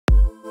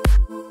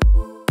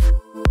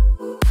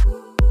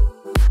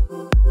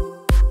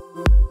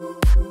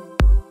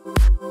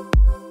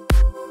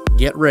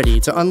Get ready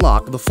to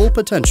unlock the full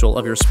potential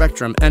of your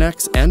Spektrum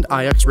NX and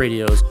IX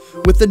radios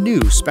with the new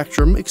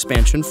Spektrum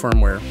expansion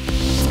firmware.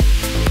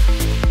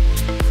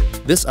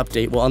 This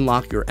update will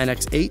unlock your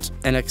NX8,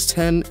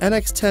 NX10,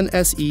 NX10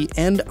 SE,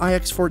 and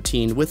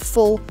iX14 with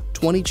full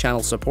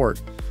 20-channel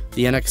support.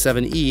 The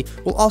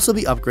NX7E will also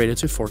be upgraded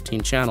to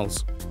 14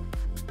 channels.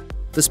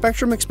 The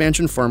Spektrum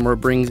expansion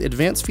firmware brings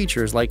advanced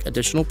features like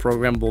additional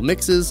programmable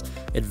mixes,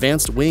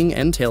 advanced wing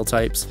and tail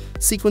types,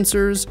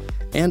 sequencers,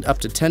 and up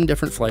to 10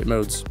 different flight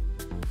modes.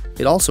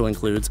 It also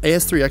includes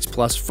AS3X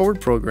Plus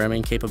forward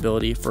programming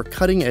capability for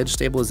cutting-edge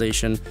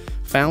stabilization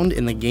found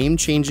in the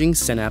game-changing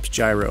Synapse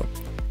gyro,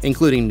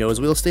 including nose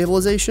wheel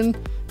stabilization,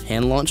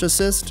 hand launch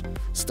assist,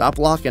 stop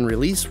lock and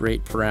release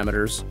rate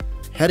parameters,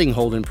 heading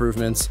hold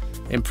improvements,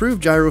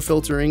 improved gyro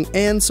filtering,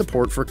 and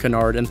support for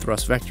canard and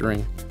thrust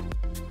vectoring.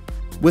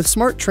 With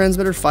smart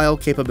transmitter file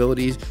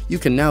capabilities, you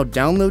can now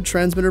download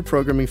transmitter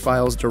programming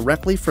files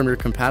directly from your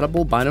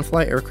compatible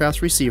Binafly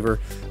aircraft's receiver,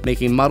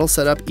 making model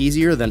setup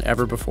easier than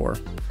ever before.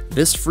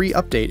 This free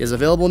update is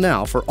available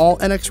now for all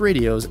NX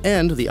radios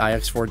and the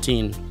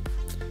iX14.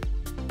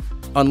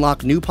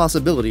 Unlock new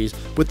possibilities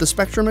with the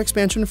Spektrum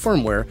expansion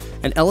firmware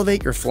and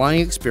elevate your flying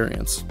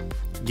experience.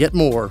 Get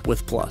more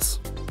with Plus.